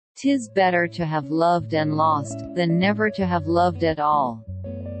'Tis better to have loved and lost, than never to have loved at all.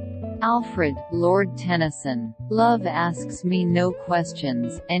 Alfred, Lord Tennyson. Love asks me no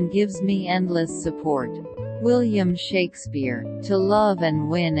questions, and gives me endless support. William Shakespeare. To love and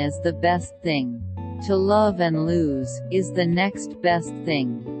win is the best thing. To love and lose, is the next best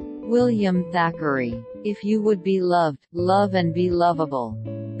thing. William Thackeray. If you would be loved, love and be lovable.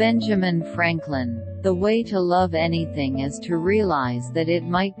 Benjamin Franklin. The way to love anything is to realize that it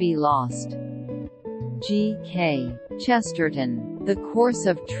might be lost. G.K. Chesterton. The course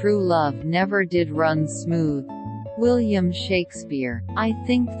of true love never did run smooth. William Shakespeare. I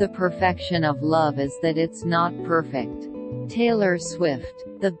think the perfection of love is that it's not perfect. Taylor Swift.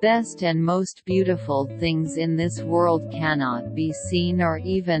 The best and most beautiful things in this world cannot be seen or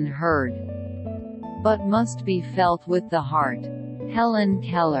even heard, but must be felt with the heart. Helen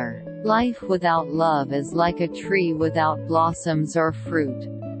Keller. Life without love is like a tree without blossoms or fruit.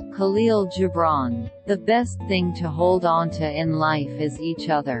 Khalil Gibran. The best thing to hold on to in life is each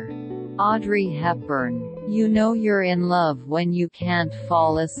other. Audrey Hepburn. You know you're in love when you can't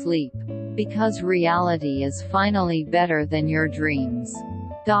fall asleep, because reality is finally better than your dreams.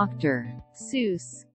 Dr. Seuss.